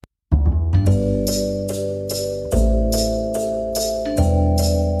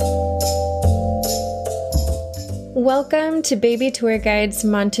Welcome to Baby Tour Guide's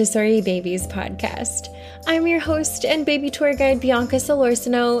Montessori Babies podcast. I'm your host and baby tour guide, Bianca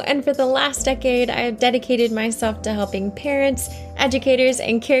Solorsino, and for the last decade, I have dedicated myself to helping parents, educators,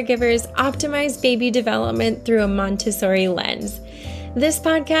 and caregivers optimize baby development through a Montessori lens. This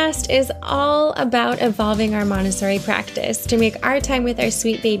podcast is all about evolving our Montessori practice to make our time with our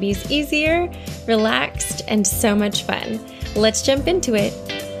sweet babies easier, relaxed, and so much fun. Let's jump into it.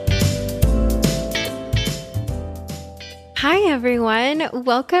 Hi, everyone.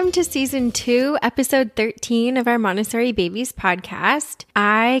 Welcome to Season 2, Episode 13 of our Montessori Babies podcast.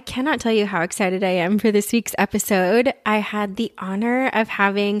 I cannot tell you how excited I am for this week's episode. I had the honor of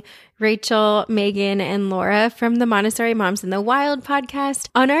having Rachel, Megan, and Laura from the Montessori Moms in the Wild podcast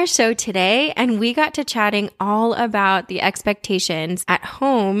on our show today, and we got to chatting all about the expectations at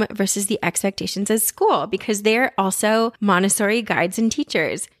home versus the expectations at school because they're also Montessori guides and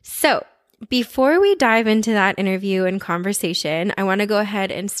teachers. So, before we dive into that interview and conversation, I want to go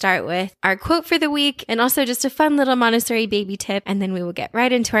ahead and start with our quote for the week and also just a fun little Montessori baby tip, and then we will get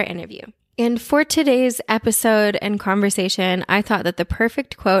right into our interview. And for today's episode and conversation, I thought that the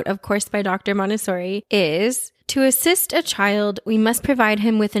perfect quote, of course by Dr. Montessori, is, "To assist a child, we must provide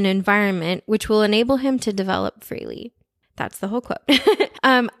him with an environment which will enable him to develop freely." That's the whole quote.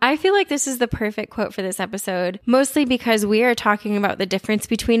 I feel like this is the perfect quote for this episode, mostly because we are talking about the difference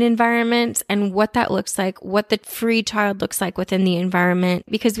between environments and what that looks like, what the free child looks like within the environment,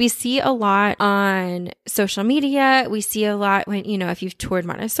 because we see a lot on social media. We see a lot when, if you've toured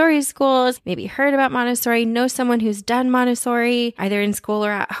Montessori schools, maybe heard about Montessori, know someone who's done Montessori, either in school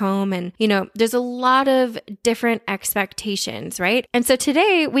or at home. And, there's a lot of different expectations, right? And so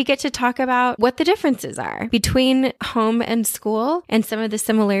today we get to talk about what the differences are between home and school and some of the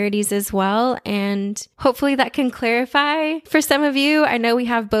similarities as well. And hopefully that can clarify for some of you. I know we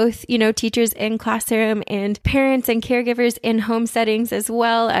have both, teachers in classroom and parents and caregivers in home settings as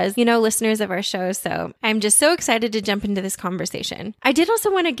well as, listeners of our show. So I'm just so excited to jump into this conversation. I did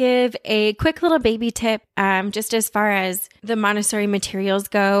also want to give a quick little baby tip, just as far as the Montessori materials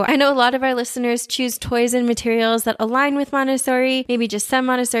go. I know a lot of our listeners choose toys and materials that align with Montessori, maybe just some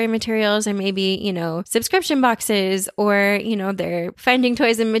Montessori materials or maybe, subscription boxes or they're finding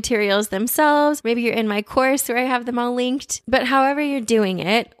toys and materials themselves. Maybe you're in my course where I have them all linked. But however you're doing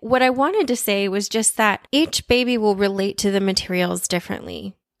it, what I wanted to say was just that each baby will relate to the materials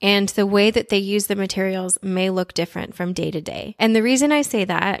differently. And the way that they use the materials may look different from day to day. And the reason I say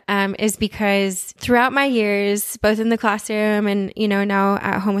that is because throughout my years, both in the classroom and, now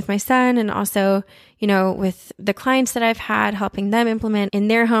at home with my son and also with the clients that I've had, helping them implement in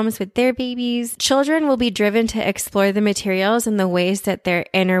their homes with their babies, children will be driven to explore the materials in the ways that their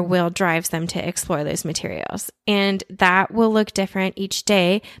inner will drives them to explore those materials. And that will look different each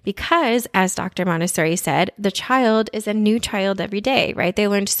day because, as Dr. Montessori said, the child is a new child every day, right? They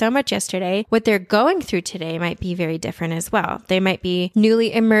learned so much yesterday. What they're going through today might be very different as well. They might be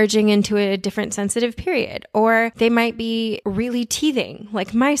newly emerging into a different sensitive period, or they might be really teething,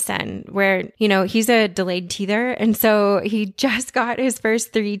 like my son, where, he's a delayed teether. And so he just got his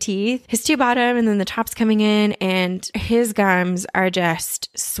first 3 teeth, his 2 bottom, and then the top's coming in, and his gums are just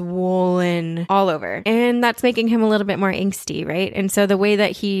swollen all over. And that's making him a little bit more angsty, right? And so the way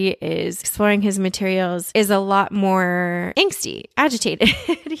that he is exploring his materials is a lot more angsty, agitated,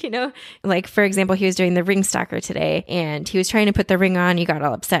 Like, for example, he was doing the ring stalker today, and he was trying to put the ring on. He got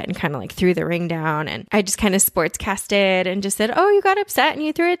all upset and kind of like threw the ring down. And I just kind of sports casted and just said, "Oh, you got upset and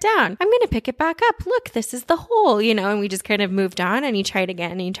you threw it down. I'm going to pick it back up. Look, this is the hole," and we just kind of moved on, and he tried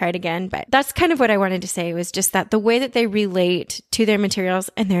again and he tried again. But that's kind of what I wanted to say, was just that the way that they relate to their materials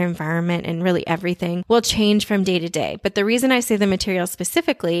and their environment and really everything will change from day to day. But the reason I say the material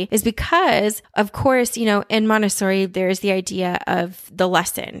specifically is because, of course, in Montessori, there's the idea of the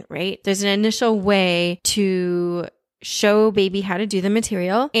lesson, right? There's an initial way to show baby how to do the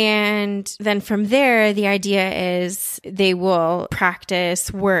material. And then from there, the idea is they will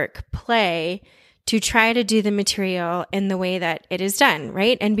practice, work, play to try to do the material in the way that it is done,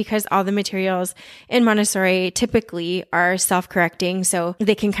 right? And because all the materials in Montessori typically are self-correcting, so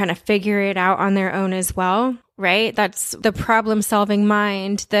they can kind of figure it out on their own as well, right? That's the problem-solving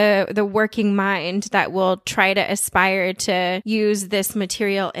mind, the working mind that will try to aspire to use this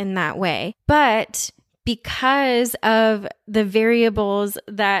material in that way. But because of the variables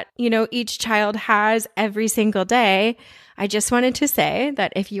that, each child has every single day, I just wanted to say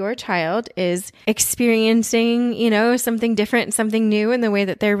that if your child is experiencing, something different, something new in the way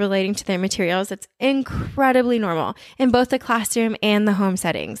that they're relating to their materials, it's incredibly normal in both the classroom and the home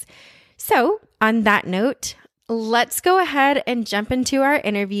settings. So on that note, let's go ahead and jump into our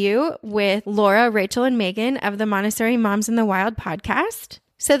interview with Laura, Rachel, and Megan of the Montessori Moms in the Wild podcast.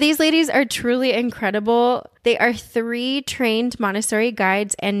 So these ladies are truly incredible. They are 3 trained Montessori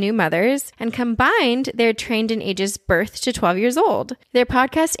guides and new mothers, and combined, they're trained in ages birth to 12 years old. Their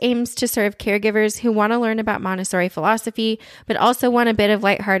podcast aims to serve caregivers who want to learn about Montessori philosophy, but also want a bit of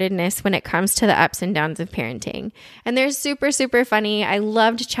lightheartedness when it comes to the ups and downs of parenting. And they're super, super funny. I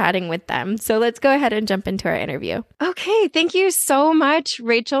loved chatting with them. So let's go ahead and jump into our interview. Okay, thank you so much,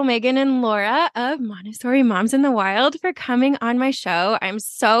 Rachel, Megan, and Laura of Montessori Moms in the Wild for coming on my show. I'm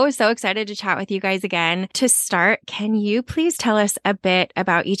so excited to chat with you guys again. To start, can you please tell us a bit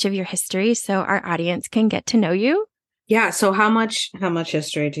about each of your histories so our audience can get to know you? Yeah. So how much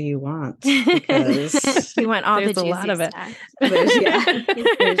history do you want? Because we want all there's the a lot of it.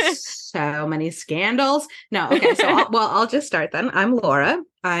 There's so many scandals. No. Okay. So I'll just start then. I'm Laura.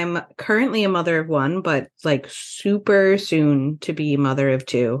 I'm currently a mother of 1, but like super soon to be mother of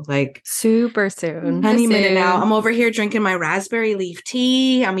 2. Like super soon. Any minute now. I'm over here drinking my raspberry leaf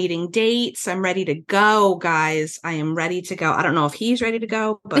tea. I'm eating dates. I'm ready to go, guys. I am ready to go. I don't know if he's ready to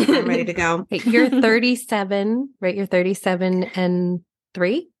go, but I'm ready to go. Hey, you're 37, right? You're 37 and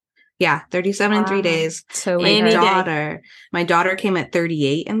 3? Yeah, 37 in 3 days. So my daughter came at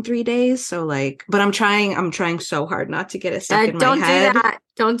 38 in 3 days. So like, but I'm trying so hard not to get it stuck in my head.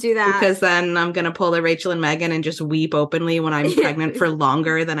 Don't do that. Because then I'm going to pull a Rachel and Megan and just weep openly when I'm pregnant for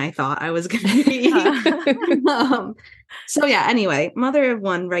longer than I thought I was going to be. So yeah, anyway, mother of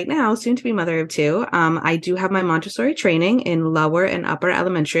 1 right now, soon to be mother of 2. I do have my Montessori training in lower and upper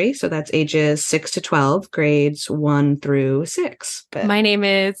elementary. So that's ages 6 to 12, grades 1 through 6. But my name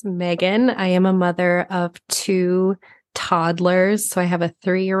is Megan. I am a mother of 2 toddlers. So I have a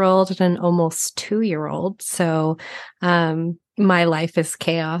 3-year-old and an almost 2-year-old. So, my life is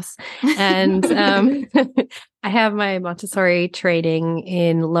chaos. And I have my Montessori training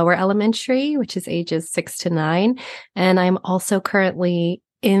in lower elementary, which is ages 6 to 9. And I'm also currently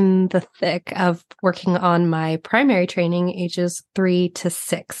in the thick of working on my primary training, ages 3 to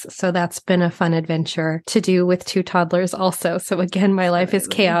 6. So that's been a fun adventure to do with 2 toddlers also. So again, my life is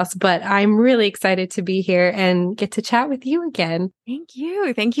chaos, but I'm really excited to be here and get to chat with you again. Thank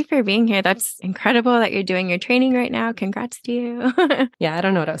you. Thank you for being here. That's incredible that you're doing your training right now. Congrats to you. Yeah, I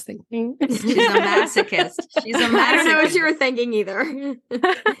don't know what I was thinking. She's a masochist. I don't know what you were thinking either.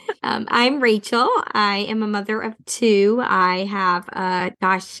 I'm Rachel. I am a mother of 2. I have a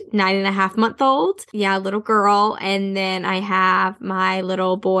 9.5-month-old. Yeah, little girl. And then I have my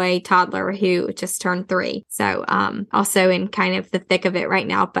little boy toddler who just turned 3. So also in kind of the thick of it right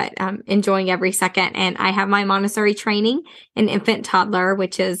now, but enjoying every second. And I have my Montessori training in infant toddler,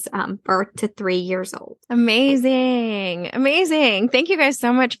 which is birth to 3 years old. Amazing. Thank you guys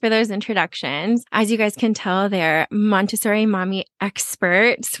so much for those introductions. As you guys can tell, they're Montessori mommy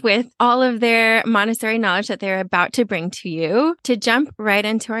experts with all of their Montessori knowledge that they're about to bring to you. To jump right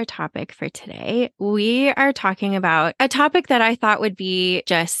into our topic for today, we are talking about a topic that I thought would be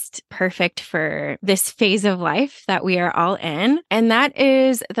just perfect for this phase of life that we are all in. And that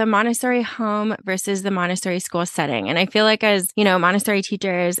is the Montessori home versus the Montessori school setting. And I feel like as, Montessori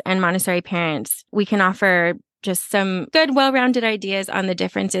teachers and Montessori parents, we can offer just some good, well-rounded ideas on the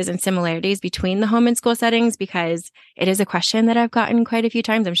differences and similarities between the home and school settings, because it is a question that I've gotten quite a few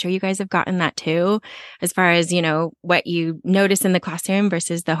times. I'm sure you guys have gotten that too, as far as, what you notice in the classroom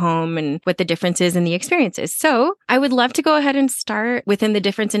versus the home and what the differences in the experiences. So I would love to go ahead and start within the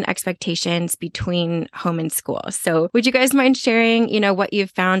difference in expectations between home and school. So would you guys mind sharing, what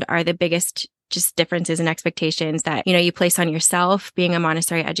you've found are the biggest just differences and expectations that, you place on yourself being a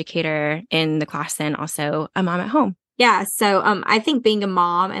Montessori educator in the class and also a mom at home? Yeah. So I think being a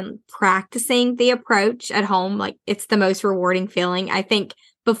mom and practicing the approach at home, like it's the most rewarding feeling. I think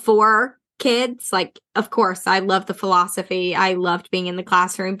before kids, like, of course, I love the philosophy. I loved being in the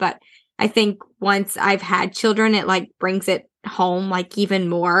classroom. But I think once I've had children, it like brings it home like even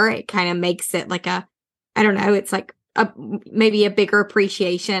more. It kind of makes it like it's like maybe a bigger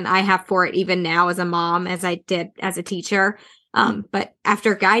appreciation I have for it even now as a mom as I did as a teacher. But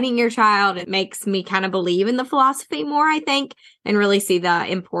after guiding your child, it makes me kind of believe in the philosophy more, I think, and really see the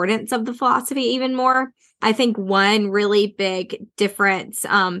importance of the philosophy even more. I think one really big difference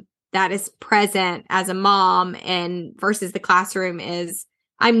that is present as a mom and versus the classroom is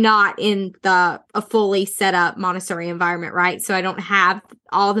I'm not in a fully set up Montessori environment, right? So I don't have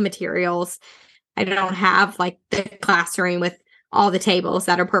all the materials. I don't have like the classroom with all the tables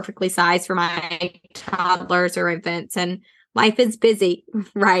that are perfectly sized for my toddlers or infants. And life is busy,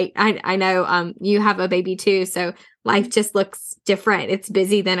 right? I know you have a baby too. So life just looks different. It's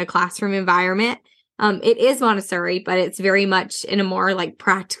busy than a classroom environment. It is Montessori, but it's very much in a more like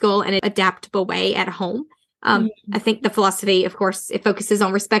practical and adaptable way at home. I think the philosophy, of course, it focuses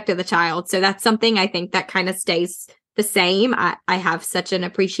on respect of the child. So that's something I think that kind of stays the same. I have such an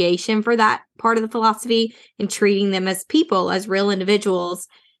appreciation for that part of the philosophy and treating them as people, as real individuals.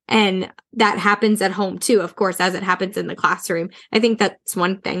 And that happens at home too, of course, as it happens in the classroom. I think that's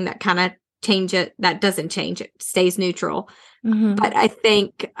one thing that kind of that doesn't change. It stays neutral. But I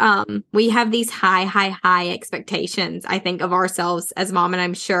think we have these high expectations, I think, of ourselves as mom. And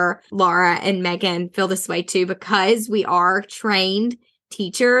I'm sure Laura and Megan feel this way too, because we are trained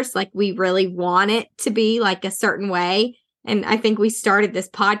teachers. Like, we really want it to be like a certain way. And I think we started this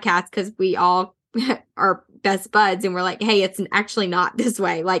podcast because we all are best buds and we're like, hey, it's actually not this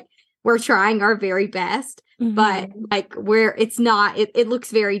way. Like, we're trying our very best, but like it's not, it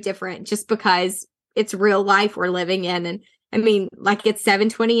looks very different just because it's real life we're living in. And I mean, like, it's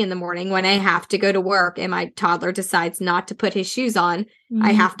 7:20 in the morning when I have to go to work and my toddler decides not to put his shoes on.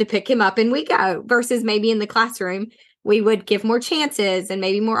 I have to pick him up and we go, versus maybe in the classroom, we would give more chances and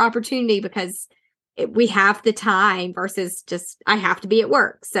maybe more opportunity because we have the time versus just, I have to be at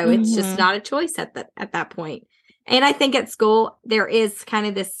work. So it's just not a choice at that point. And I think at school, there is kind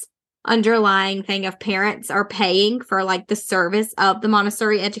of this underlying thing of parents are paying for like the service of the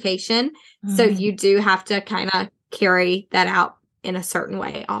Montessori education. So you do have to kind of carry that out in a certain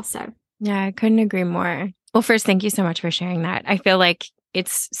way also. Yeah, I couldn't agree more. Well, first, thank you so much for sharing that. I feel like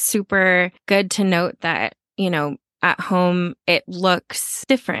it's super good to note that, at home, it looks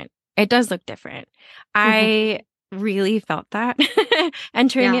different. It does look different. I really felt that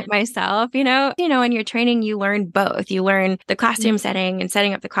entering it myself, in your training, you learn both. You learn the classroom setting and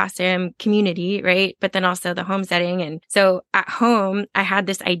setting up the classroom community, right? But then also the home setting. And so at home, I had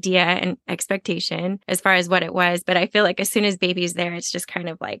this idea and expectation as far as what it was. But I feel like as soon as baby's there, it's just kind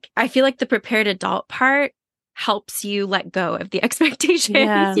of like, I feel like the prepared adult part helps you let go of the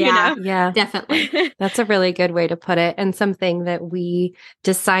expectations. Yeah, definitely. That's a really good way to put it. And something that we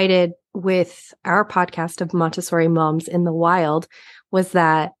decided with our podcast of Montessori Moms in the Wild was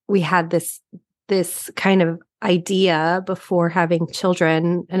that we had this kind of idea before having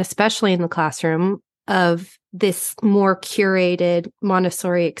children, and especially in the classroom, of this more curated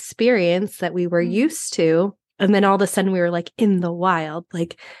Montessori experience that we were used to. And then all of a sudden we were like in the wild,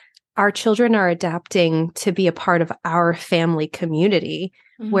 like, our children are adapting to be a part of our family community.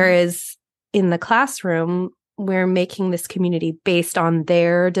 Whereas in the classroom, we're making this community based on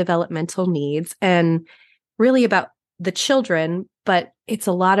their developmental needs and really about the children, but it's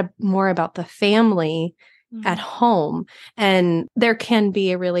a lot more about the family at home. And there can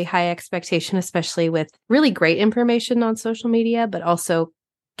be a really high expectation, especially with really great information on social media, but also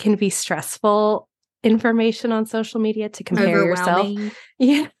can be stressful information on social media to compare yourself.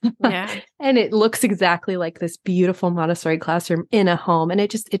 Yeah. And it looks exactly like this beautiful Montessori classroom in a home. And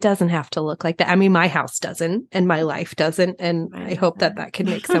it doesn't have to look like that. I mean, my house doesn't and my life doesn't. And I hope that can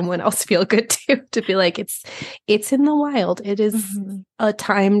make someone else feel good too, to be like, it's in the wild. It is a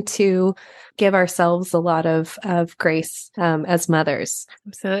time to give ourselves a lot of grace as mothers.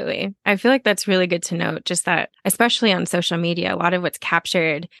 Absolutely. I feel like that's really good to note, just that, especially on social media, a lot of what's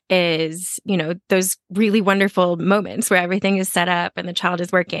captured is, those really wonderful moments where everything is set up and the child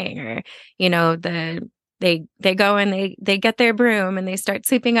is working, or, they go and they get their broom and they start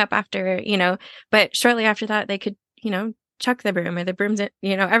sweeping up after, but shortly after that, they could, chuck the broom, or the broom's,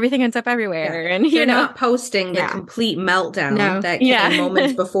 everything ends up everywhere. And, They're not posting the complete meltdown that came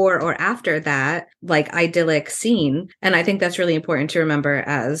moments before or after that, like, idyllic scene. And I think that's really important to remember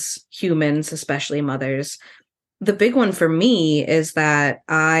as humans, especially mothers. The big one for me is that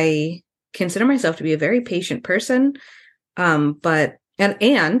I consider myself to be a very patient person. But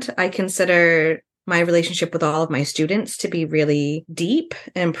I consider my relationship with all of my students to be really deep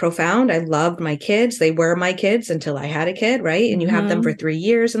and profound. I loved my kids. They were my kids until I had a kid, right? And you have them for 3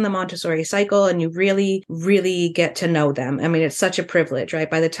 years in the Montessori cycle, and you really, really get to know them. I mean, it's such a privilege, right?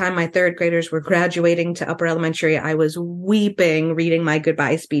 By the time my third graders were graduating to upper elementary, I was weeping, reading my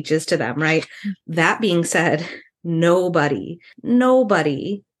goodbye speeches to them, right? That being said, nobody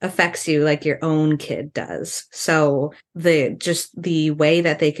affects you like your own kid does. So the way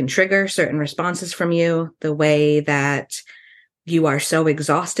that they can trigger certain responses from you, the way that you are so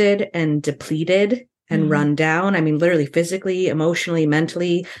exhausted and depleted and run down. I mean, literally physically, emotionally,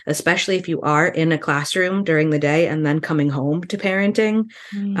 mentally, especially if you are in a classroom during the day and then coming home to parenting.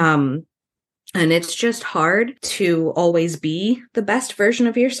 And it's just hard to always be the best version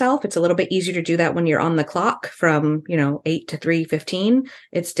of yourself. It's a little bit easier to do that when you're on the clock from, 8 to 3:15.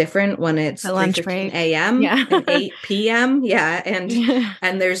 It's different when it's 3:15 a.m. and 8 p.m. Yeah.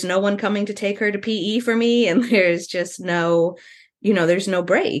 And there's no one coming to take her to PE for me. And there's just no, there's no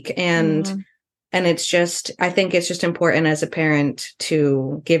break. And it's just, I think it's just important as a parent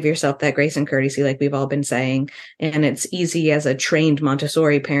to give yourself that grace and courtesy, like we've all been saying. And it's easy as a trained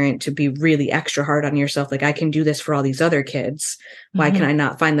Montessori parent to be really extra hard on yourself. Like, I can do this for all these other kids. Why can I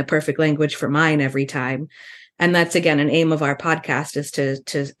not find the perfect language for mine every time? And that's, again, an aim of our podcast, is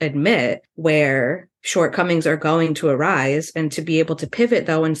to admit where shortcomings are going to arise, and to be able to pivot,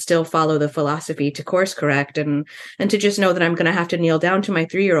 though, and still follow the philosophy to course correct, and to just know that I'm going to have to kneel down to my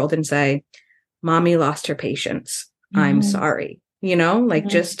 3-year-old and say, Mommy lost her patience. I'm sorry.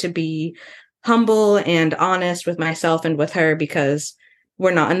 Just to be humble and honest with myself and with her, because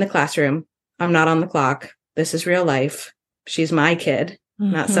we're not in the classroom. I'm not on the clock. This is real life. She's my kid,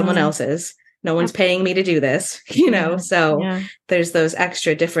 not someone else's. No one's paying me to do this, so there's those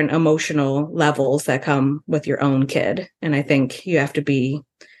extra different emotional levels that come with your own kid. And I think you have to be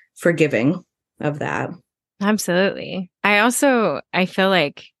forgiving of that. Absolutely. I feel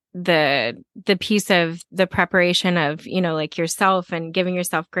like the piece of the preparation of, like yourself and giving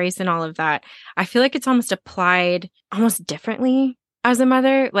yourself grace and all of that, I feel like it's almost applied almost differently as a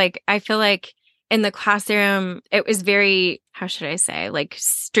mother. Like, I feel like in the classroom, it was very, how should I say, like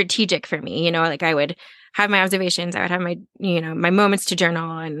strategic for me, like I would have my observations, I would have my, my moments to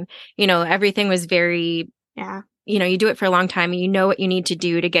journal, and, everything was very, you do it for a long time, and you know what you need to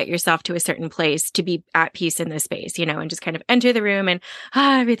do to get yourself to a certain place to be at peace in this space, and just kind of enter the room and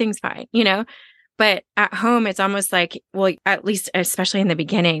everything's fine, But at home, it's almost like, well, at least, especially in the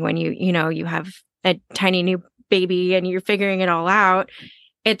beginning, when you have a tiny new baby and you're figuring it all out,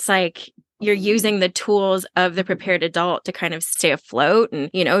 it's like you're using the tools of the prepared adult to kind of stay afloat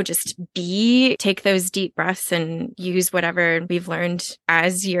and, just take those deep breaths and use whatever we've learned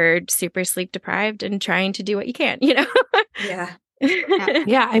as you're super sleep deprived and trying to do what you can, Yeah.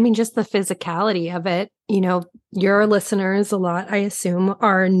 Yeah. I mean, just the physicality of it. Your listeners, a lot, I assume,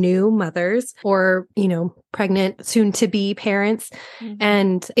 are new mothers or, pregnant, soon to be parents.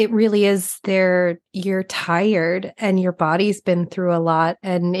 And it really is you're tired and your body's been through a lot.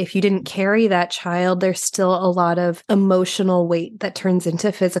 And if you didn't carry that child, there's still a lot of emotional weight that turns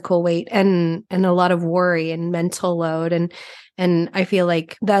into physical weight, and a lot of worry and mental load. And I feel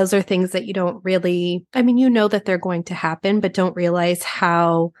like those are things that you don't really, that they're going to happen, but don't realize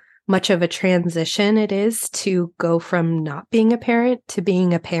how much of a transition it is to go from not being a parent to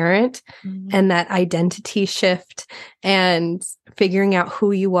being a parent, and that identity shift and figuring out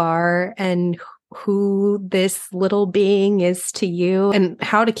who you are and who this little being is to you and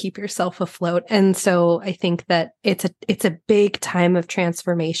how to keep yourself afloat. And so I think that it's a big time of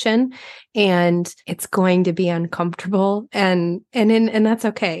transformation, and it's going to be uncomfortable, and that's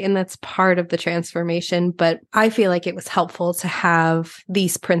okay. And that's part of the transformation. But I feel like it was helpful to have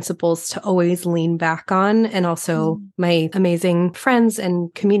these principles to always lean back on, and also my amazing friends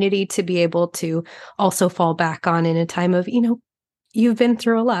and community to be able to also fall back on in a time of, you've been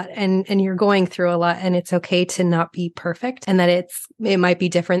through a lot and you're going through a lot, and it's okay to not be perfect, and that it might be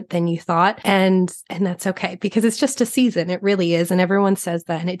different than you thought. And that's okay, because it's just a season. It really is. And everyone says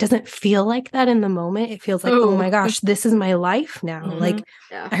that, and it doesn't feel like that in the moment. It feels like, oh my gosh, this is my life now. Like,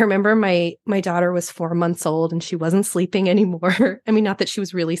 I remember my daughter was 4 months old and she wasn't sleeping anymore. I mean, not that she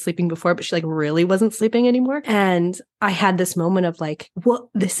was really sleeping before, but she really wasn't sleeping anymore. And I had this moment of like, well,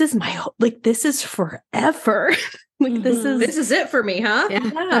 this is this is forever. This is it for me, huh?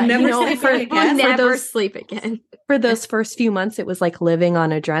 Yeah. I'm never sleeping again. Never sleep again. For those first few months, it was like living on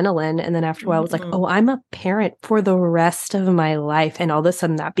adrenaline. And then after a while, I was like, oh, I'm a parent for the rest of my life. And all of a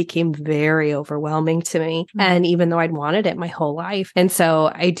sudden that became very overwhelming to me. And even though I'd wanted it my whole life. And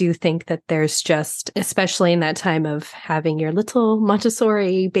so I do think that there's just, especially in that time of having your little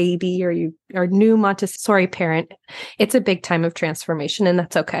Montessori baby or your new Montessori parent, it's a big time of transformation, and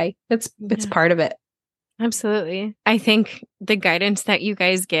that's okay. It's part of it. Absolutely. I think the guidance that you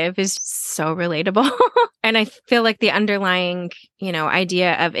guys give is so relatable. And I feel like the underlying,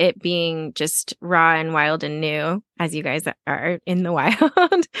 idea of it being just raw and wild and new, as you guys are in the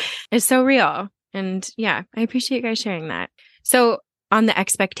wild, is so real. And yeah, I appreciate you guys sharing that. So on the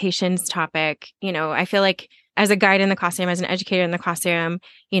expectations topic, I feel like as a guide in the classroom, as an educator in the classroom,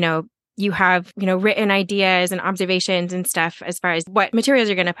 you have, written ideas and observations and stuff as far as what materials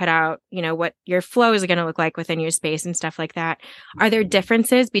you're going to put out, what your flows are going to look like within your space and stuff like that. Are there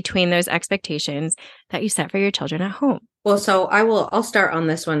differences between those expectations that you set for your children at home? Well, so I'll start on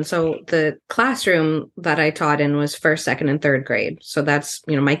this one. So the classroom that I taught in was first, second, and third grade. So that's,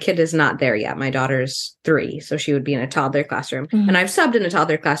 my kid is not there yet. My daughter's 3, so she would be in a toddler classroom. Mhm. And I've subbed in a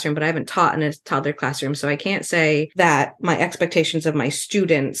toddler classroom, but I haven't taught in a toddler classroom. So I can't say that my expectations of my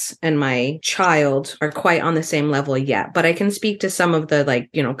students and my child are quite on the same level yet. But I can speak to some of the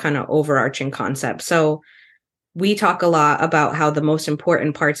kind of overarching concepts. So we talk a lot about how the most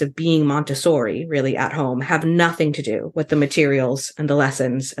important parts of being Montessori really at home have nothing to do with the materials and the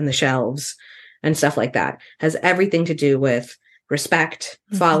lessons and the shelves and stuff like that. Has everything to do with respect,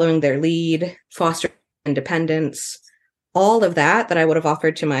 following their lead, fostering independence, all of that I would have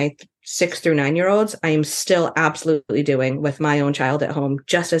offered to my 6 through 9-year-olds. I am still absolutely doing with my own child at home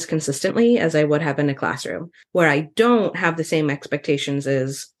just as consistently as I would have in a classroom. Where I don't have the same expectations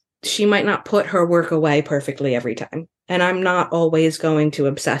is she might not put her work away perfectly every time. And I'm not always going to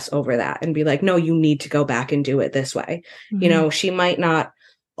obsess over that and be like, no, you need to go back and do it this way. She might not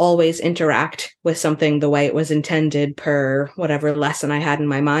always interact with something the way it was intended per whatever lesson I had in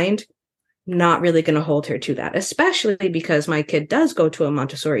my mind. Not really going to hold her to that, especially because my kid does go to a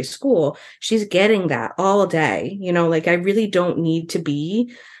Montessori school. She's getting that all day. I really don't need to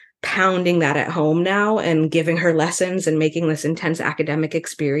be pounding that at home now and giving her lessons and making this intense academic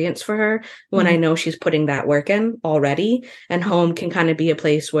experience for her when I know she's putting that work in already. And home can kind of be a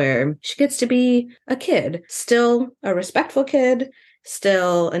place where she gets to be a kid, still a respectful kid,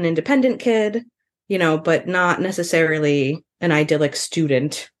 still an independent kid, but not necessarily an idyllic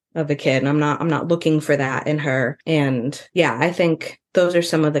student of a kid. I'm not looking for that in her. And yeah, I think those are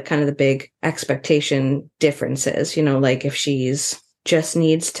some of the kind of the big expectation differences, if she's just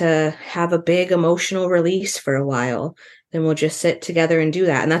needs to have a big emotional release for a while, then we'll just sit together and do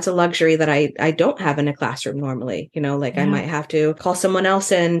that. And that's a luxury that I don't have in a classroom normally. I might have to call someone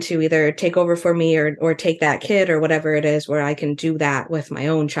else in to either take over for me or take that kid or whatever it is, where I can do that with my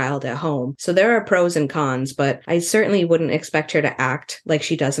own child at home. So there are pros and cons, but I certainly wouldn't expect her to act like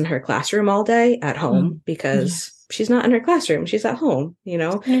she does in her classroom all day at home because she's not in her classroom. She's at home,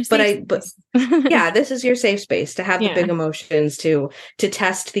 but yeah, this is your safe space to have the big emotions, to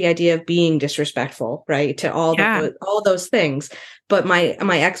test the idea of being disrespectful, right? To all those things. But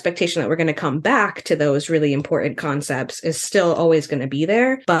my expectation that we're going to come back to those really important concepts is still always going to be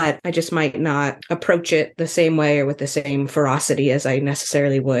there, but I just might not approach it the same way or with the same ferocity as I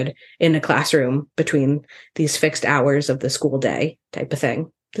necessarily would in a classroom between these fixed hours of the school day type of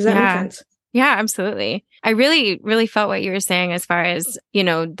thing. Does that make sense? Yeah, absolutely. I really, really felt what you were saying as far as,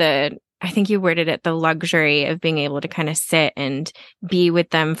 I think you worded it, the luxury of being able to kind of sit and be with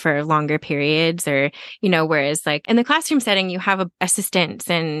them for longer periods or, whereas like in the classroom setting, you have assistants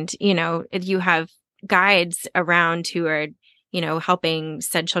and, you have guides around who are, helping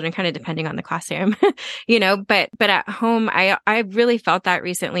said children kind of depending on the classroom, but at home, I really felt that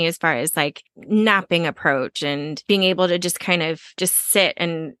recently as far as like napping approach and being able to just kind of just sit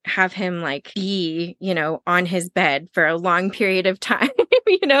and have him like be, on his bed for a long period of time,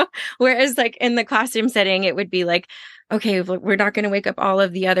 whereas like in the classroom setting, it would be like, okay, we're not going to wake up all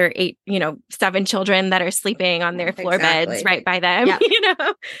of the other 7 children that are sleeping on their floor beds right by them,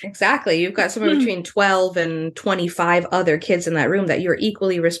 Exactly. You've got somewhere between 12 and 25 other kids in that room that you're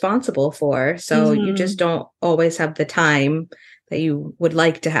equally responsible for. So you just don't always have the time that you would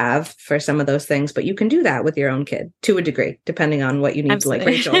like to have for some of those things, but you can do that with your own kid to a degree, depending on what you need. Absolutely.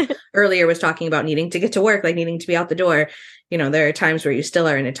 Like Rachel earlier was talking about needing to get to work, like needing to be out the door. There are times where you still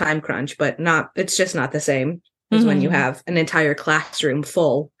are in a time crunch, but it's just not the same as when you have an entire classroom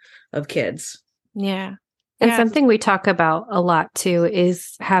full of kids. Yeah. And something we talk about a lot too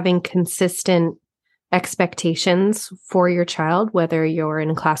is having consistent expectations for your child, whether you're in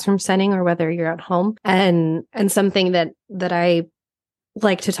a classroom setting or whether you're at home. And something that I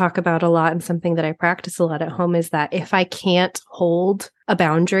like to talk about a lot and something that I practice a lot at home is that if I can't hold a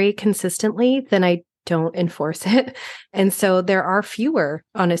boundary consistently, then I don't enforce it. And so there are fewer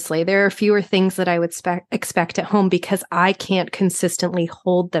things that I would expect at home because I can't consistently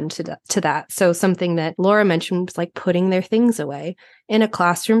hold them to that. So something that Laura mentioned was like putting their things away. In a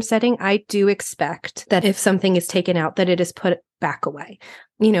classroom setting, I do expect that if something is taken out, that it is put back away.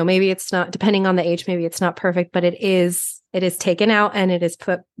 Maybe it's not, depending on the age, maybe it's not perfect, but it is taken out and it is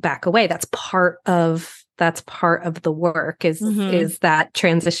put back away. That's part of the work is that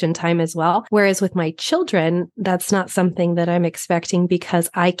transition time as well. Whereas with my children, that's not something that I'm expecting because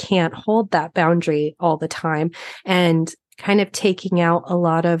I can't hold that boundary all the time, and kind of taking out a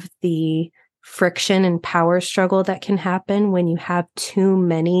lot of the friction and power struggle that can happen when you have too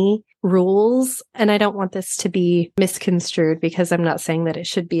many rules. And I don't want this to be misconstrued because I'm not saying that it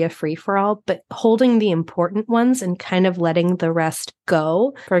should be a free for all, but holding the important ones and kind of letting the rest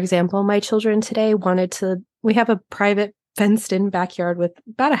go. For example, my children today we have a private fenced in backyard with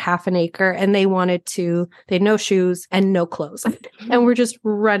about a half an acre, and they had no shoes and no clothes. And we're just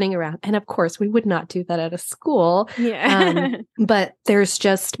running around. And of course, we would not do that at a school. Yeah. But there's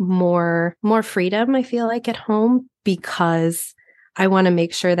just more freedom, I feel like, at home, because I want to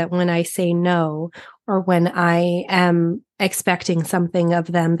make sure that when I say no, or when I am expecting something of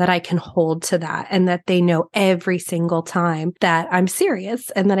them, that I can hold to that, and that they know every single time that I'm serious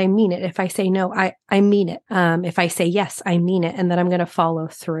and that I mean it. If I say no, I mean it. If I say yes, I mean it, and that I'm going to follow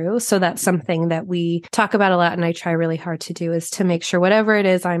through. So that's something that we talk about a lot, and I try really hard to do, is to make sure whatever it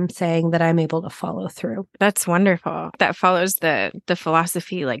is I'm saying, that I'm able to follow through. That's wonderful. That follows the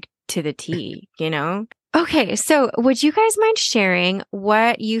philosophy like to the T, you know? Okay, so would you guys mind sharing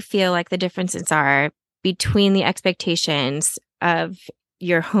what you feel like the differences are between the expectations of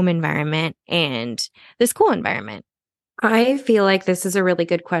your home environment and the school environment? I feel like this is a really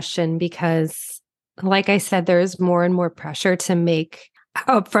good question because, like I said, there is more and more pressure to make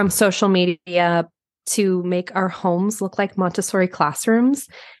from social media to make our homes look like Montessori classrooms.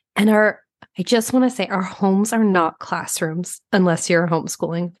 And I just want to say our homes are not classrooms unless you're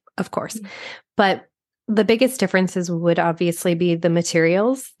homeschooling, of course. Mm-hmm. But the biggest differences would obviously be the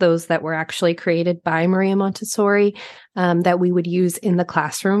materials, those that were actually created by Maria Montessori, that we would use in the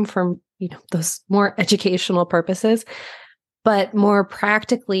classroom for, those more educational purposes. But more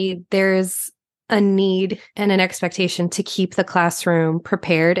practically, there's a need and an expectation to keep the classroom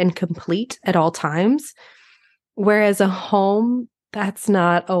prepared and complete at all times. Whereas a home, that's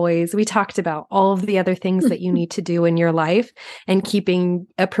not always. We talked about all of the other things that you need to do in your life, and keeping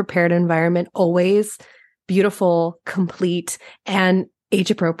a prepared environment always beautiful, complete, and age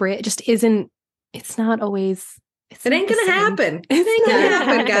appropriate just isn't, it's not always. It ain't going to happen. It ain't going to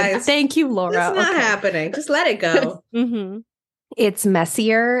happen, guys. Thank you, Laura. It's not happening. Just let it go. Mm-hmm. It's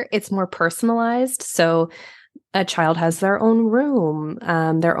messier. It's more personalized. So a child has their own room,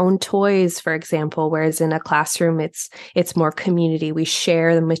 their own toys, for example, whereas in a classroom, it's more community. We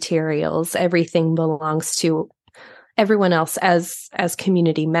share the materials. Everything belongs to everyone else as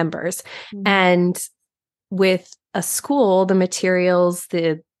community members. Mm-hmm. And with a school, the materials,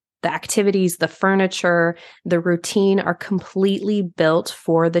 the activities, the furniture, the routine are completely built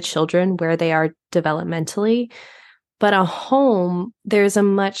for the children where they are developmentally. But a home, there's a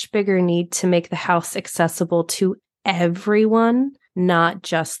much bigger need to make the house accessible to everyone, not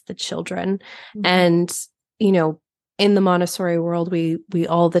just the children. Mm-hmm. And, in the Montessori world, we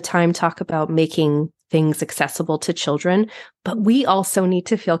all the time talk about making things accessible to children, but we also need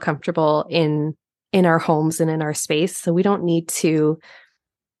to feel comfortable in our homes and in our space. So we don't need to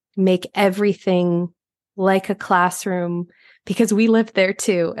make everything like a classroom, because we live there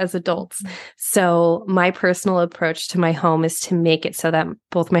too as adults. Mm-hmm. So my personal approach to my home is to make it so that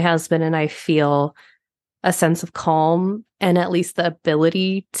both my husband and I feel a sense of calm and at least the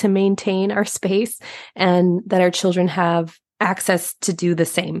ability to maintain our space, and that our children have access to do the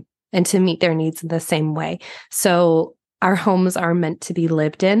same and to meet their needs in the same way. So our homes are meant to be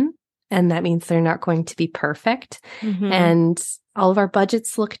lived in, and that means they're not going to be perfect. Mm-hmm. And all of our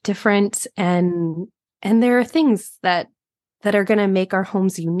budgets look different, and there are things that are going to make our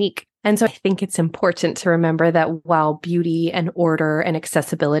homes unique. And so I think it's important to remember that while beauty and order and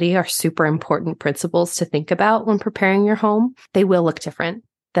accessibility are super important principles to think about when preparing your home, they will look different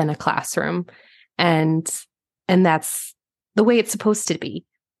than a classroom. And that's the way it's supposed to be.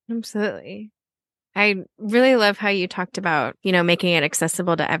 Absolutely. I really love how you talked about, making it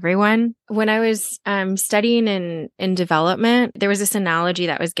accessible to everyone. When I was studying in development, there was this analogy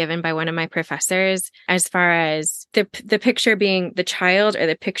that was given by one of my professors as far as the picture being the child or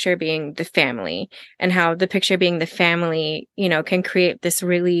the picture being the family, and how the picture being the family, can create this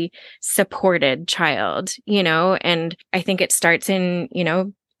really supported child, and I think it starts in,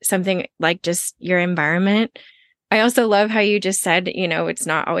 something like just your environment. I also love how you just said, it's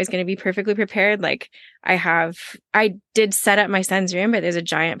not always going to be perfectly prepared. Like I did set up my son's room, but there's a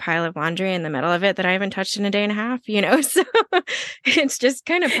giant pile of laundry in the middle of it that I haven't touched in a day and a half, so it's just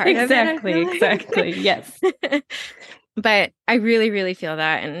kind of part of it. Exactly. Yes. But I really, really feel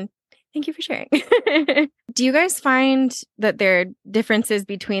that. And thank you for sharing. Do you guys find that there are differences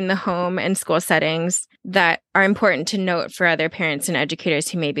between the home and school settings that are important to note for other parents and educators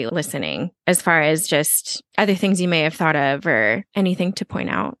who may be listening, as far as just other things you may have thought of or anything to point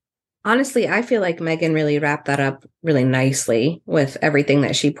out? Honestly, I feel like Megan really wrapped that up really nicely with everything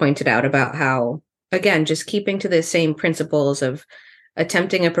that she pointed out about how, again, just keeping to the same principles of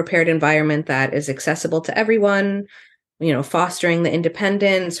attempting a prepared environment that is accessible to everyone, fostering the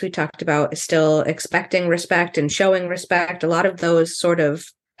independence. We talked about still expecting respect and showing respect. A lot of those sort of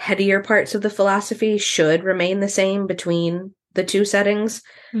headier parts of the philosophy should remain the same between the two settings,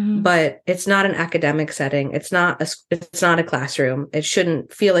 but it's not an academic setting. It's not a classroom. It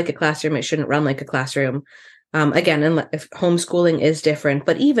shouldn't feel like a classroom. It shouldn't run like a classroom. Again, if homeschooling is different,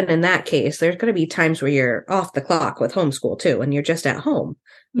 but even in that case, there's going to be times where you're off the clock with homeschool too, and you're just at home,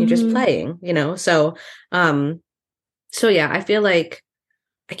 you're just playing, So, so yeah, I feel like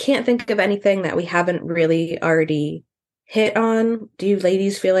I can't think of anything that we haven't really already hit on. Do you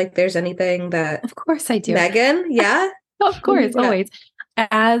ladies feel like there's anything that? Of course I do. Megan, yeah? Of course, Yeah. always.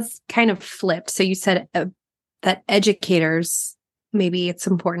 As kind of flipped. So you said that educators, maybe it's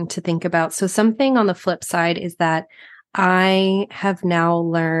important to think about. So something on the flip side is that I have now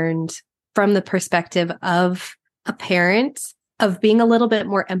learned from the perspective of a parent of being a little bit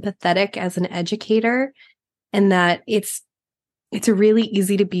more empathetic as an educator, and that it's really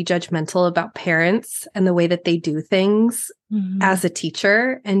easy to be judgmental about parents and the way that they do things as a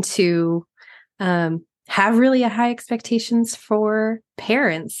teacher, and to have really high expectations for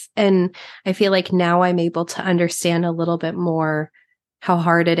parents. And I feel like now I'm able to understand a little bit more how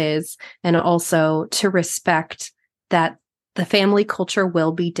hard it is, and also to respect that the family culture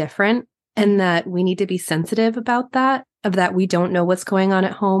will be different, and that we need to be sensitive about that, of that we don't know what's going on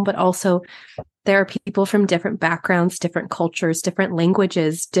at home, but also there are people from different backgrounds, different cultures, different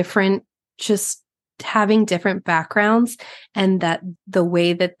languages, just having different backgrounds, and that the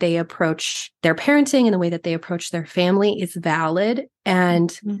way that they approach their parenting and the way that they approach their family is valid,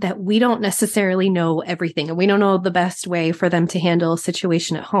 and that we don't necessarily know everything, and we don't know the best way for them to handle a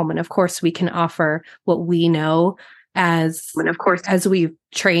situation at home. And of course, we can offer what we know as we've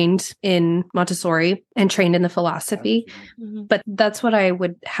trained in Montessori and trained in the philosophy. But that's what I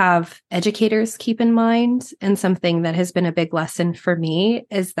would have educators keep in mind. And something that has been a big lesson for me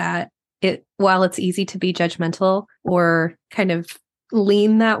is that while it's easy to be judgmental or kind of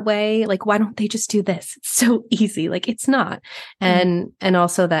lean that way, like, why don't they just do this? It's so easy. Like, it's not. And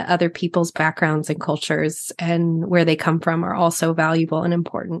also that other people's backgrounds and cultures and where they come from are also valuable and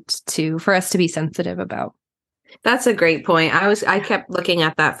important for us to be sensitive about. That's a great point. I kept looking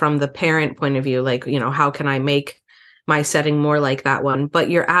at that from the parent point of view, like, how can I make my setting more like that one? But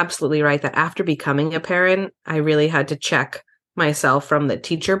you're absolutely right that after becoming a parent, I really had to check myself from the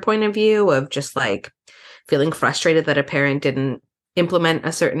teacher point of view, of just like feeling frustrated that a parent didn't implement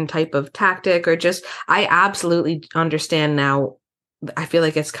a certain type of tactic, or just, I absolutely understand now. I feel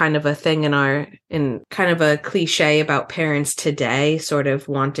like it's kind of a thing in kind of a cliche about parents today, sort of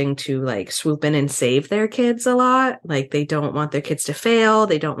wanting to like swoop in and save their kids a lot. Like, they don't want their kids to fail.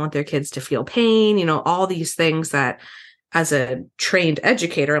 They don't want their kids to feel pain, all these things that as a trained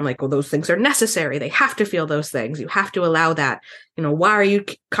educator, I'm like, well, those things are necessary. They have to feel those things. You have to allow that. Why are you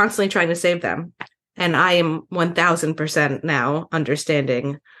constantly trying to save them? And I am 1000% now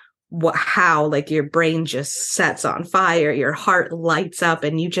understanding how like your brain just sets on fire, your heart lights up,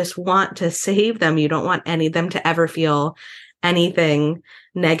 and you just want to save them. You don't want any of them to ever feel anything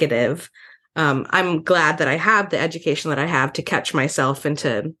negative. I'm glad that I have the education that I have to catch myself and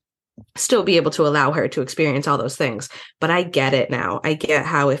to still be able to allow her to experience all those things. But I get it now. I get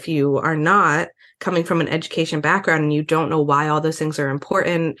how, if you are not coming from an education background and you don't know why all those things are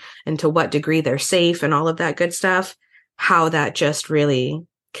important and to what degree they're safe and all of that good stuff, how that just really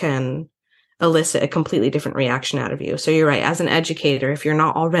can elicit a completely different reaction out of you. So you're right. As an educator, if you're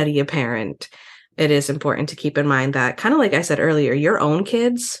not already a parent, it is important to keep in mind that, kind of like I said earlier, your own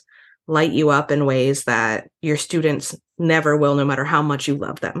kids light you up in ways that your students never will, no matter how much you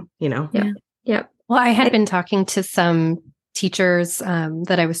love them, Yep. Well, I had been talking to some teachers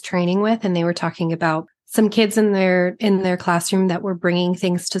that I was training with, and they were talking about some kids in their classroom that were bringing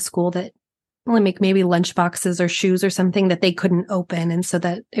things to school that maybe lunch boxes or shoes or something that they couldn't open. And so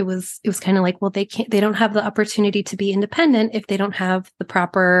that it was kind of like, well, they don't have the opportunity to be independent if they don't have the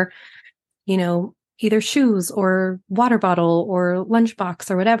proper, either shoes or water bottle or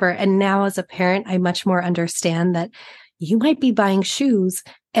lunchbox or whatever. And now as a parent, I much more understand that you might be buying shoes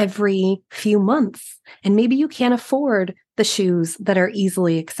every few months, and maybe you can't afford the shoes that are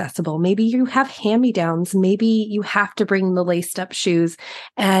easily accessible. Maybe you have hand-me-downs. Maybe you have to bring the laced up shoes,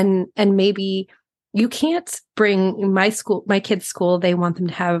 and maybe you can't bring my kids' school. They want them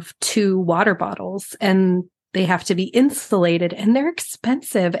to have 2 water bottles, and they have to be insulated, and they're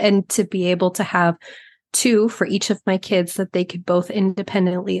expensive. And to be able to have 2 for each of my kids that they could both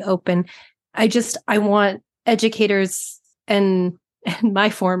independently open. I want educators and my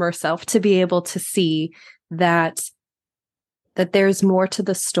former self to be able to see that that there's more to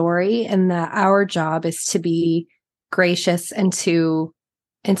the story and that our job is to be gracious and to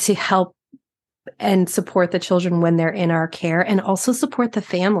help and support the children when they're in our care, and also support the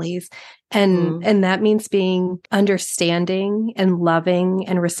families. And that means being understanding and loving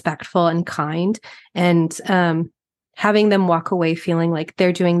and respectful and kind, and having them walk away feeling like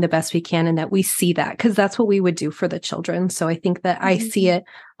they're doing the best we can, and that we see that, because that's what we would do for the children. So I think that I see it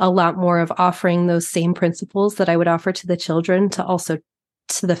a lot more of offering those same principles that I would offer to the children to also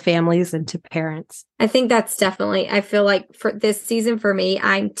to the families and to parents. I think that's definitely, I feel like for this season for me,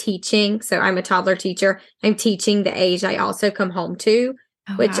 I'm teaching. So I'm a toddler teacher. I'm teaching the age I also come home to,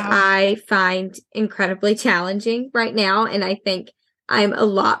 which I find incredibly challenging right now. And I think I'm a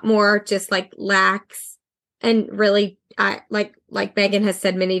lot more just like lax, and really, I like Megan has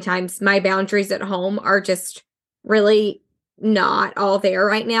said many times, my boundaries at home are just really not all there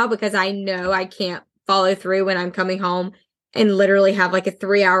right now, because I know I can't follow through when I'm coming home and literally have like a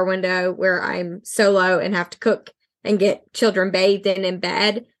 3-hour window where I'm solo and have to cook and get children bathed and in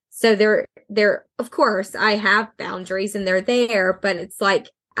bed. So they're of course I have boundaries and they're there, but it's like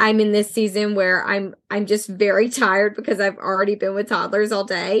I'm in this season where I'm just very tired because I've already been with toddlers all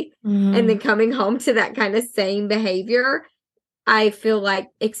day. And then coming home to that kind of same behavior, I feel like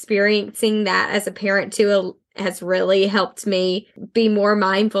experiencing that as a parent too has really helped me be more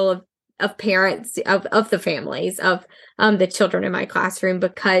mindful of parents, of the families, of the children in my classroom,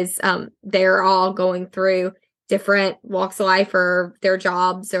 because they're all going through different walks of life or their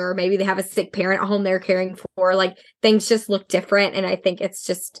jobs, or maybe they have a sick parent at home they're caring for. Like things just look different. And I think it's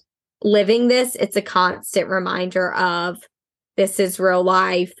just living this. It's a constant reminder of this is real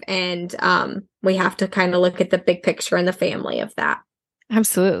life. And we have to kind of look at the big picture and the family of that.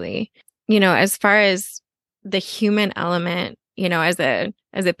 Absolutely. As far as the human element, as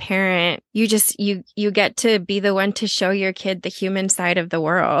a parent, you get to be the one to show your kid the human side of the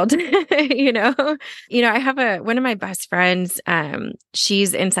world. I have one of my best friends,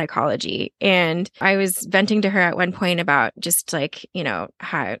 she's in psychology, and I was venting to her at one point about just like,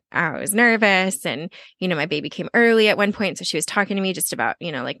 how I was nervous, and, my baby came early at one point. So she was talking to me just about,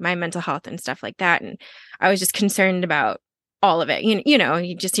 like my mental health and stuff like that. And I was just concerned about all of it.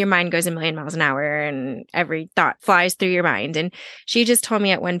 Your mind goes a million miles an hour and every thought flies through your mind. And she just told me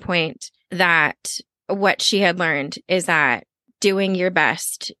at one point that what she had learned is that doing your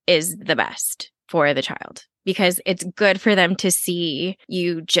best is the best for the child, because it's good for them to see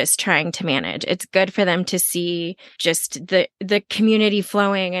you just trying to manage. It's good for them to see just the community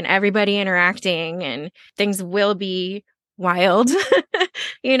flowing and everybody interacting, and things will be wild,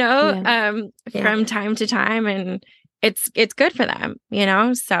 from time to time. And it's good for them,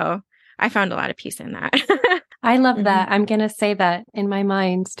 so I found a lot of peace in that. I love that. I'm going to say that in my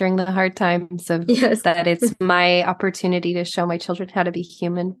mind during the hard times of that it's my opportunity to show my children how to be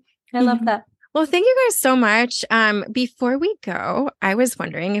human. I love that. Well, thank you guys so much. Before we go, I was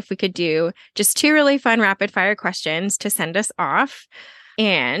wondering if we could do just 2 really fun rapid fire questions to send us off.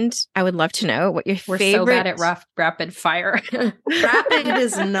 And I would love to know what your We're favorite... so bad at rapid fire. Rapid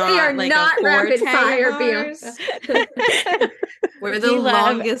is not we are like not a rapid forte fire, of ours. We're the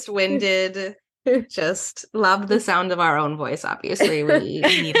longest winded. Just love the sound of our own voice. Obviously, we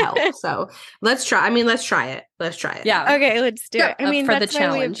need help. So let's try. Let's try it. Yeah. Okay, let's do it. For that's the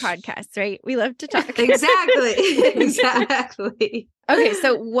why we have challenge. podcasts, right? We love to talk. Exactly. Okay,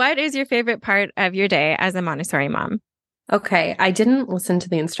 so what is your favorite part of your day as a Montessori mom? Okay, I didn't listen to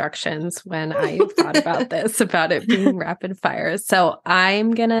the instructions when I thought about this, about it being rapid fire. So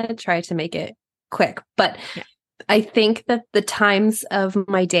I'm going to try to make it quick. But I think that the times of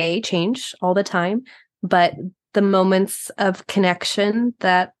my day change all the time. But the moments of connection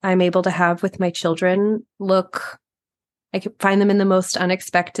that I'm able to have with my children I could find them in the most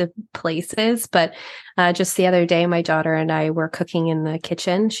unexpected places. But just the other day, my daughter and I were cooking in the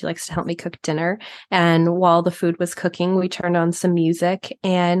kitchen. She likes to help me cook dinner. And while the food was cooking, we turned on some music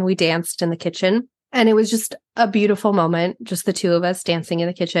and we danced in the kitchen. And it was just a beautiful moment, just the two of us dancing in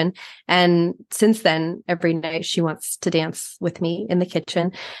the kitchen. And since then, every night she wants to dance with me in the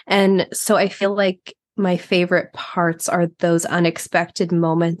kitchen. And so I feel like my favorite parts are those unexpected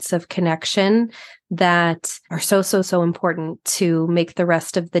moments of connection that are so important to make the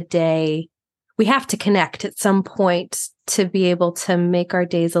rest of the day. We have to connect at some point to be able to make our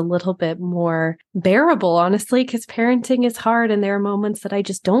days a little bit more bearable, honestly, because parenting is hard and there are moments that I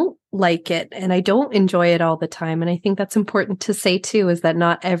just don't like it and I don't enjoy it all the time. And I think that's important to say too, is that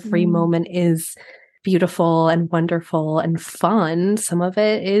not every moment is beautiful and wonderful and fun. Some of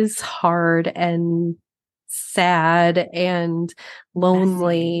it is hard and sad and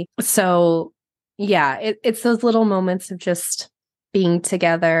lonely. So yeah, it's those little moments of just being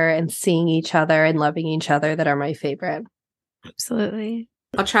together and seeing each other and loving each other that are my favorite. Absolutely.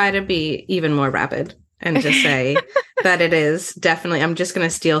 I'll try to be even more rapid and just say that it is definitely, I'm just going to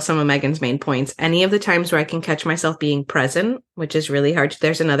steal some of Megan's main points. Any of the times where I can catch myself being present, which is really hard.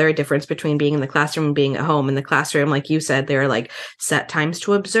 There's another difference between being in the classroom and being at home. In the classroom, like you said, there are like set times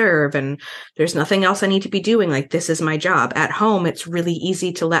to observe and there's nothing else I need to be doing. Like, this is my job. At home, it's really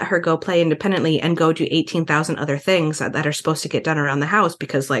easy to let her go play independently and go do 18,000 other things that are supposed to get done around the house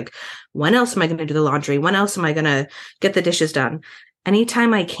because, like, when else am I going to do the laundry? When else am I going to get the dishes done?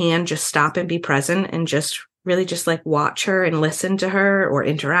 Anytime I can just stop and be present and just really just like watch her and listen to her or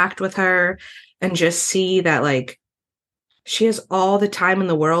interact with her and just see that, like, she has all the time in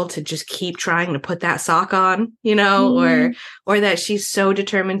the world to just keep trying to put that sock on, you know, or that she's so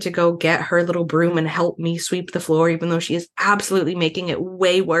determined to go get her little broom and help me sweep the floor, even though she is absolutely making it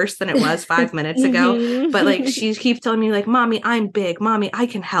way worse than it was 5 minutes ago. But like, she keeps telling me like, Mommy, I'm big. Mommy, I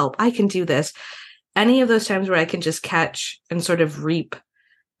can help. I can do this. Any of those times where I can just catch and sort of reap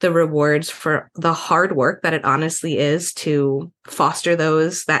the rewards for the hard work that it honestly is to foster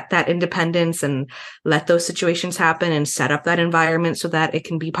that independence and let those situations happen and set up that environment so that it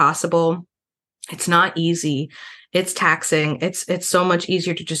can be possible. It's not easy. It's taxing. It's so much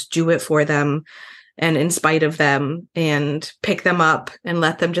easier to just do it for them and in spite of them and pick them up and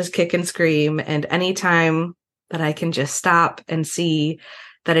let them just kick and scream. And anytime that I can just stop and see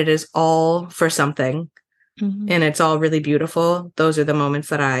that it is all for something and it's all really beautiful, those are the moments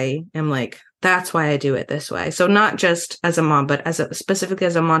that I am like, that's why I do it this way. So not just as a mom, but specifically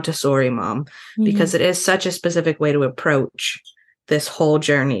as a Montessori mom, because it is such a specific way to approach this whole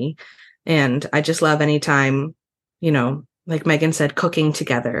journey. And I just love anytime, you know, like Megan said, cooking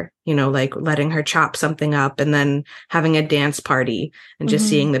together, you know, like letting her chop something up and then having a dance party and just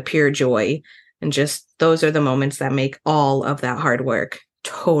seeing the pure joy. And just those are the moments that make all of that hard work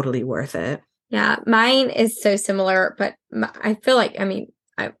totally worth it. Yeah, mine is so similar, but I feel like, I mean,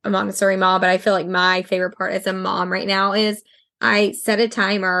 I'm a Montessori mom, but I feel like my favorite part as a mom right now is I set a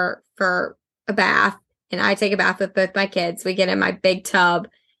timer for a bath and I take a bath with both my kids. We get in my big tub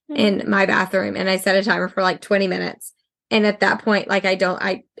in my bathroom and I set a timer for like 20 minutes. And at that point, like,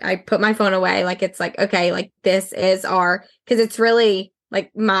 I put my phone away. Like, it's like, okay, like this is because it's really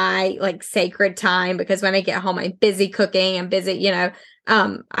like my like sacred time, because when I get home, I'm busy cooking, I'm busy, you know,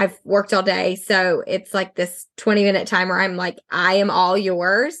 I've worked all day. So it's like this 20-minute time where I'm like, I am all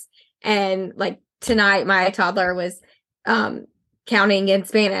yours. And like tonight, my toddler was, counting in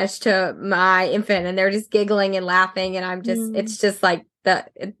Spanish to my infant and they're just giggling and laughing. And I'm just, it's just like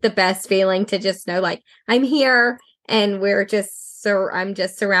the best feeling to just know, like, I'm here and I'm just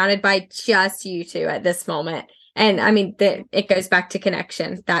surrounded by just you two at this moment. And I mean, it goes back to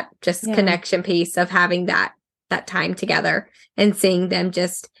connection, that just connection piece of having that time together and seeing them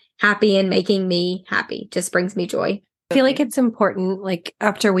just happy and making me happy just brings me joy. I feel like it's important, like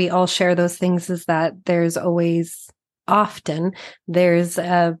after we all share those things, is that there's often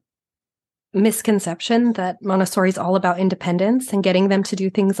a misconception that Montessori is all about independence and getting them to do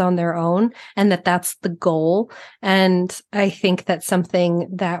things on their own, and that's the goal. And I think that something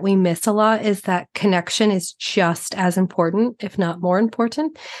that we miss a lot is that connection is just as important, if not more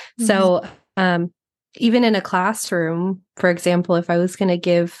important. So, even in a classroom, for example, if I was going to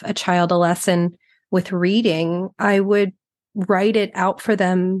give a child a lesson with reading, I would write it out for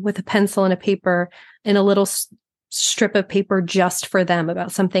them with a pencil and a paper in a little strip of paper just for them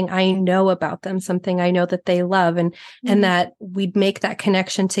about something I know about them, something I know that they love, and that we'd make that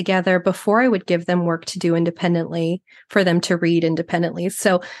connection together before I would give them work to do independently for them to read independently.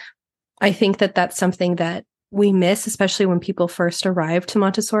 So I think that that's something that we miss, especially when people first arrive to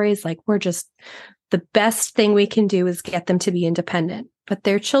Montessori, is like, the best thing we can do is get them to be independent, but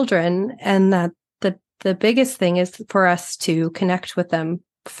they're children, and that the biggest thing is for us to connect with them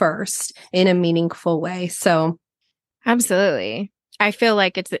first in a meaningful way. So absolutely. I feel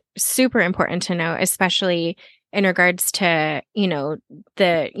like it's super important to know, especially in regards to,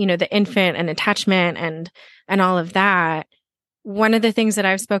 the infant and attachment and all of that. One of the things that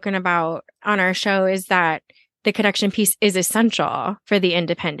I've spoken about on our show is that the connection piece is essential for the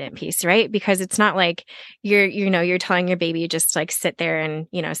independent piece, right? Because it's not like you're telling your baby just like sit there and,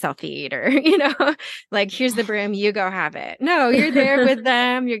 self-feed or, like, here's the broom, you go have it. No, you're there with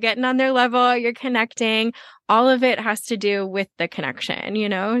them, you're getting on their level, you're connecting. All of it has to do with the connection,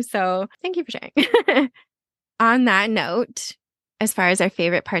 So thank you for sharing. On that note, as far as our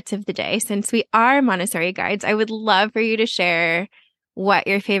favorite parts of the day, since we are Montessori guides, I would love for you to share what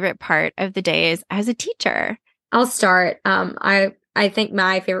your favorite part of the day is as a teacher. I'll start. I I think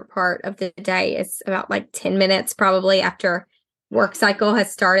my favorite part of the day is about like 10 minutes probably after work cycle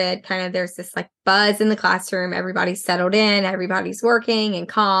has started. Kind of there's this like buzz in the classroom. Everybody's settled in, everybody's working and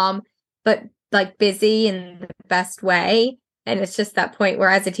calm, but like busy in the best way. And it's just that point where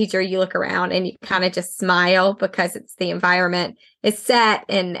as a teacher, you look around and you kind of just smile because it's the environment is set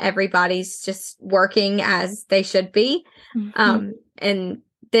and everybody's just working as they should be. And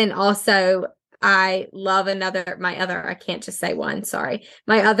then also I love I can't just say one, sorry.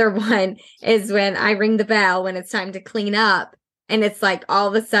 My other one is when I ring the bell when it's time to clean up. And it's like all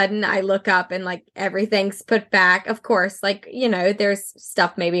of a sudden I look up and like everything's put back. Of course, like, there's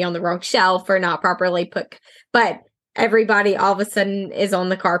stuff maybe on the wrong shelf or not properly put, but everybody all of a sudden is on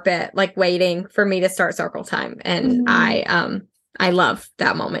the carpet, like waiting for me to start circle time. And I love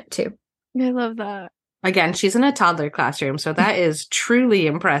that moment too. I love that. Again, she's in a toddler classroom, so that is truly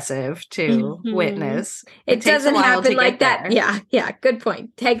impressive to witness. It doesn't happen like that. There. Yeah. Good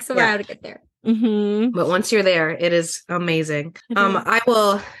point. Takes a while to get there. But once you're there, it is amazing. I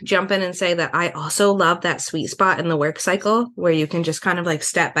will jump in and say that I also love that sweet spot in the work cycle where you can just kind of like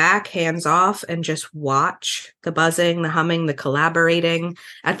step back, hands off, and just watch the buzzing, the humming, the collaborating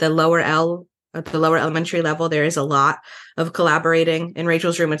at the lower elementary level. There is a lot of collaborating. In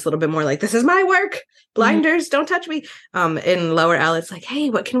Rachel's room, it's a little bit more like, this is my work. Blinders, don't touch me. In lower L, it's like, hey,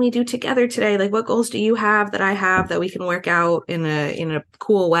 what can we do together today? Like, what goals do you have that I have that we can work out in a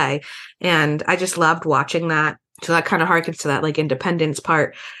cool way? And I just loved watching that. So that kind of harkens to that like independence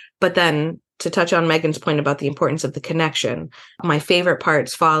part. But then to touch on Megan's point about the importance of the connection, my favorite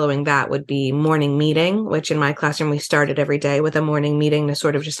parts following that would be morning meeting, which in my classroom, we started every day with a morning meeting to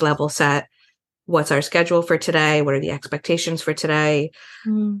sort of just level set. What's our schedule for today? What are the expectations for today?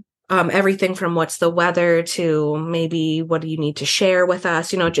 Everything from what's the weather to maybe what do you need to share with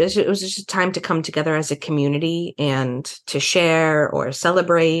us? It was just a time to come together as a community and to share or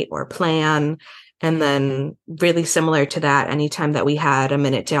celebrate or plan. And then really similar to that, anytime that we had a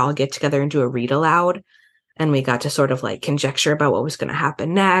minute to all get together and do a read aloud, and we got to sort of like conjecture about what was going to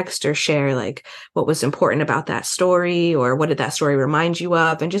happen next or share like what was important about that story or what did that story remind you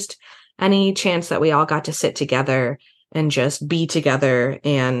of, and just any chance that we all got to sit together and just be together.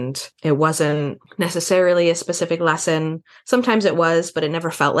 And it wasn't necessarily a specific lesson. Sometimes it was, but it never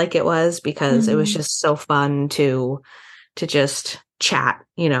felt like it was because it was just so fun to just chat,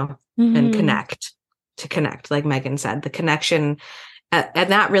 and connect, like Megan said, the connection.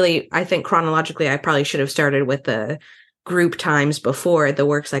 And that really, I think chronologically, I probably should have started with the group times before the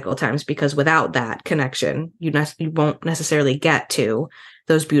work cycle times, because without that connection, you won't necessarily get to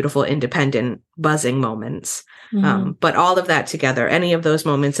those beautiful independent buzzing moments. But all of that together, any of those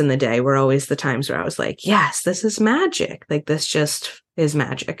moments in the day were always the times where I was like, yes, this is magic. Like this just is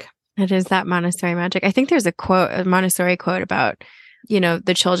magic. It is that Montessori magic. I think there's a Montessori quote about,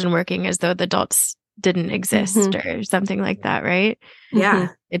 the children working as though the adults didn't exist or something like that, right? Yeah.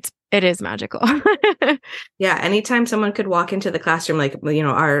 It is magical. Yeah. Anytime someone could walk into the classroom, like,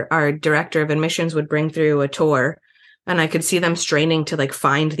 our director of admissions would bring through a tour, and I could see them straining to like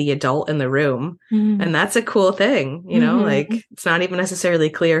find the adult in the room. And that's a cool thing, like it's not even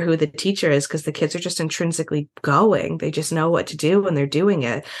necessarily clear who the teacher is because the kids are just intrinsically going. They just know what to do when they're doing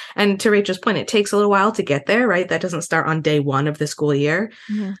it. And to Rachel's point, it takes a little while to get there, right? That doesn't start on day one of the school year.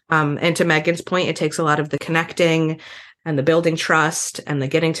 And to Megan's point, it takes a lot of the connecting and the building trust and the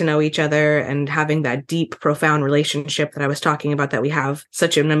getting to know each other and having that deep, profound relationship that I was talking about that we have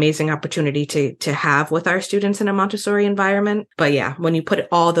such an amazing opportunity to have with our students in a Montessori environment. But yeah, when you put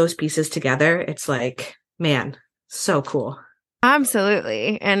all those pieces together, it's like, man, so cool.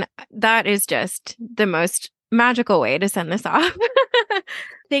 Absolutely. And that is just the most magical way to send this off.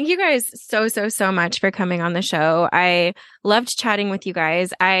 Thank you guys so much for coming on the show. I loved chatting with you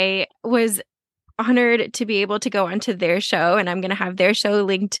guys. I was honored to be able to go onto their show, and I'm going to have their show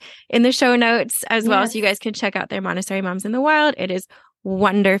linked in the show notes as well, so you guys can check out their Montessori Moms in the Wild. It is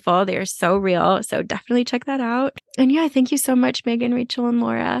wonderful. They are so real. So definitely check that out. And yeah, thank you so much, Megan, Rachel, and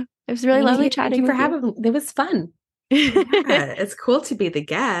Laura. It was really lovely chatting. Thank you for having me. It was fun. Yeah, it's cool to be the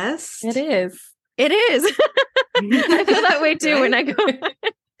guest. It is. It is. I feel that way too when I go.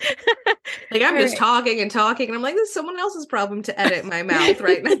 Like I'm just talking and I'm like, this is someone else's problem to edit my mouth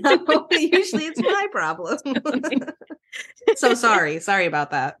right now. Usually it's my problem. So sorry about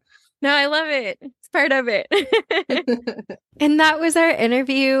that. No, I love it. It's part of it. And that was our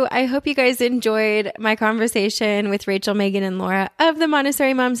interview. I hope you guys enjoyed my conversation with Rachel, Megan, and Laura of the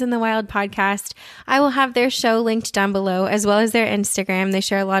Montessori Moms in the Wild podcast. I will have their show linked down below, as well as their Instagram. They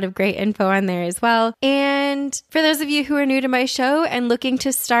share a lot of great info on there as well. And for those of you who are new to my show and looking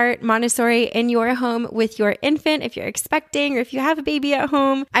to start Montessori in your home with your infant, if you're expecting or if you have a baby at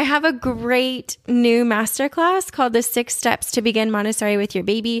home, I have a great new masterclass called the 6 Steps to Begin Montessori with Your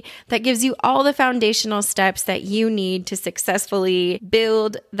Baby that gives you all the foundational steps that you need to successfully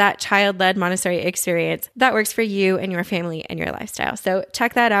build that child-led Montessori experience that works for you and your family and your lifestyle. So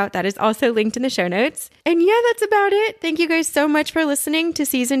check that out. That is also linked in the show notes. And yeah, that's about it. Thank you guys so much for listening to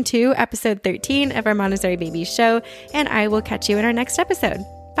season 2, episode 13 of our Montessori Babies show. And I will catch you in our next episode.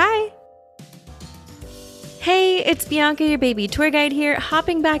 Bye. Hey, it's Bianca, your baby tour guide here,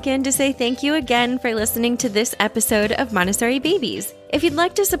 hopping back in to say thank you again for listening to this episode of Montessori Babies. If you'd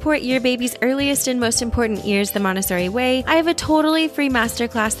like to support your baby's earliest and most important years the Montessori way, I have a totally free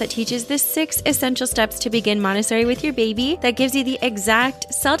masterclass that teaches the 6 essential steps to begin Montessori with your baby that gives you the exact,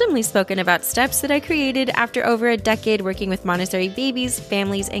 seldomly spoken about steps that I created after over a decade working with Montessori babies,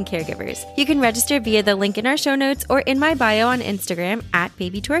 families, and caregivers. You can register via the link in our show notes or in my bio on Instagram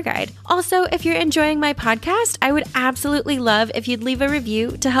 @BabyTourGuide. Also, if you're enjoying my podcast, I would absolutely love if you'd leave a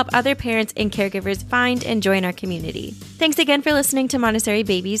review to help other parents and caregivers find and join our community. Thanks again for listening to Montessori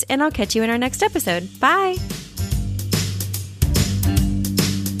Babies, and I'll catch you in our next episode. Bye!